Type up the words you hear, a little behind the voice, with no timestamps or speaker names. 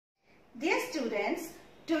students,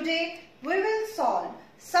 today we will solve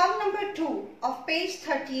sum number 2 of page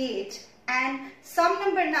 38 and sum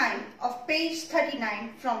number 9 of page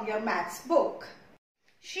 39 from your maths book.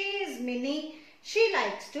 She is Minnie. She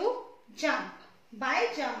likes to jump. By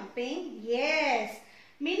jumping, yes,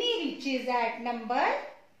 Minnie reaches at number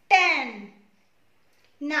 10.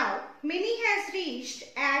 Now, Minnie has reached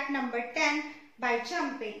at number 10 by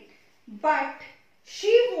jumping, but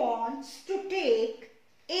she wants to take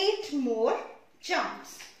 8 more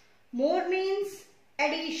jumps. More means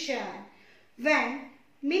addition. When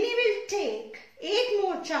Minnie will take 8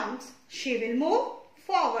 more jumps, she will move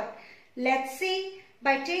forward. Let's see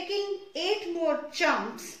by taking 8 more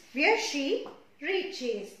jumps where she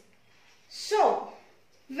reaches. So,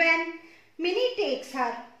 when Minnie takes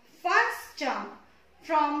her first jump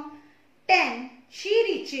from 10, she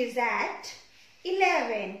reaches at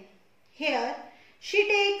 11. Here, she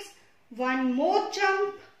takes one more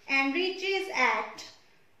jump and reaches at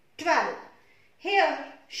 12. Here,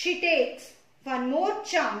 she takes one more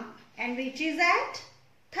jump and reaches at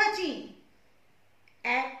 13.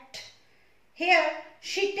 Here,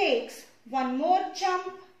 she takes one more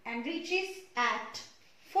jump and reaches at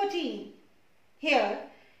 14. Here,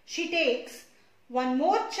 she takes one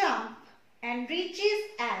more jump and reaches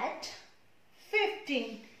at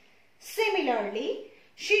 15. Similarly,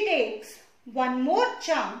 she takes one more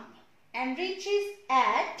jump and reaches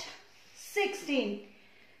at 16.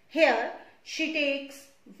 Here, she takes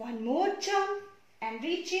one more jump and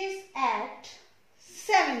reaches at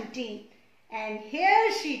 17. And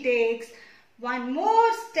here she takes one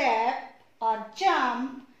more step or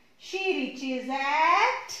jump. She reaches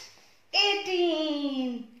at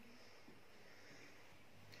 18.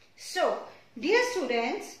 So, dear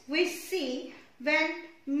students, we see when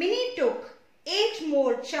Minnie took 8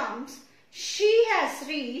 more jumps, she has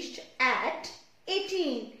reached at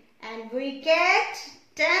 18. And we get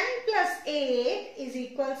 10 plus 8 is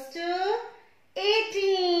equals to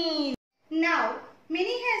 18. Now,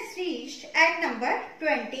 Minnie has reached at number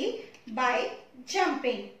 20 by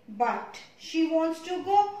jumping, but she wants to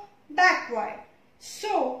go backward.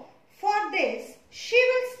 So, for this, she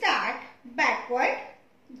will start backward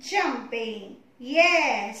jumping.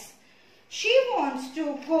 Yes, she wants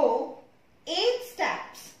to go 8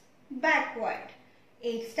 steps backward.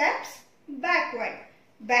 8 steps backward.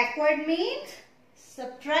 Backward means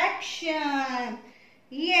subtraction.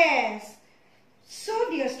 Yes. So,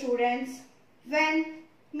 dear students, when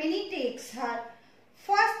Minnie takes her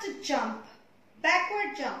first jump,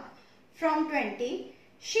 backward jump from 20,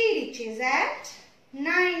 she reaches at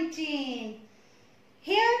 19.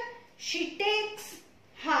 Here, she takes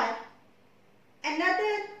her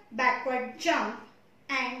another backward jump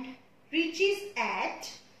and reaches at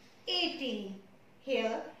 18.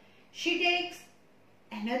 Here, she takes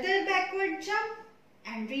another backward jump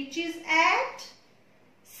and reaches at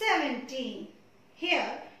 17.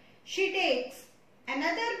 Here, she takes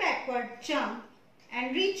another backward jump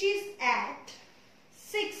and reaches at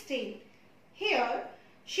 16. Here,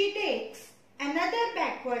 she takes another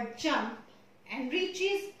backward jump and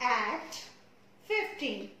reaches at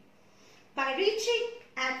 15. By reaching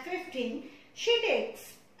at 15, she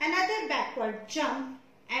takes another backward jump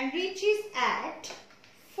and reaches at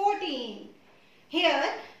 14. Here,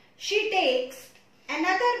 she takes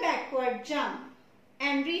another backward jump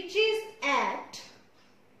and reaches at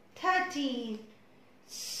 13.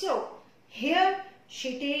 So, here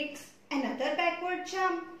she takes another backward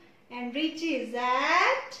jump and reaches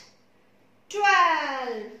at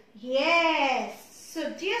 12. Yes. So,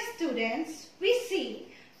 dear students, we see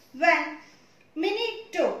when Minnie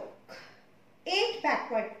took 8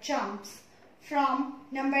 backward jumps from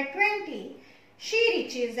number 20, she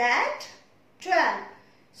reaches at 12.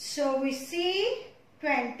 So, we see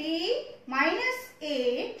 20 minus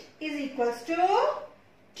 8 is equals to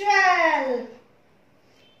 12.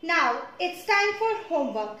 Now, it's time for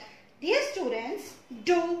homework. Dear students,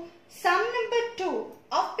 do sum number 2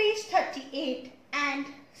 of page 38 and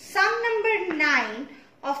sum number 9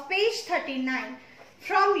 of page 39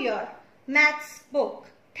 from your maths book.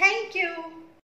 Thank you.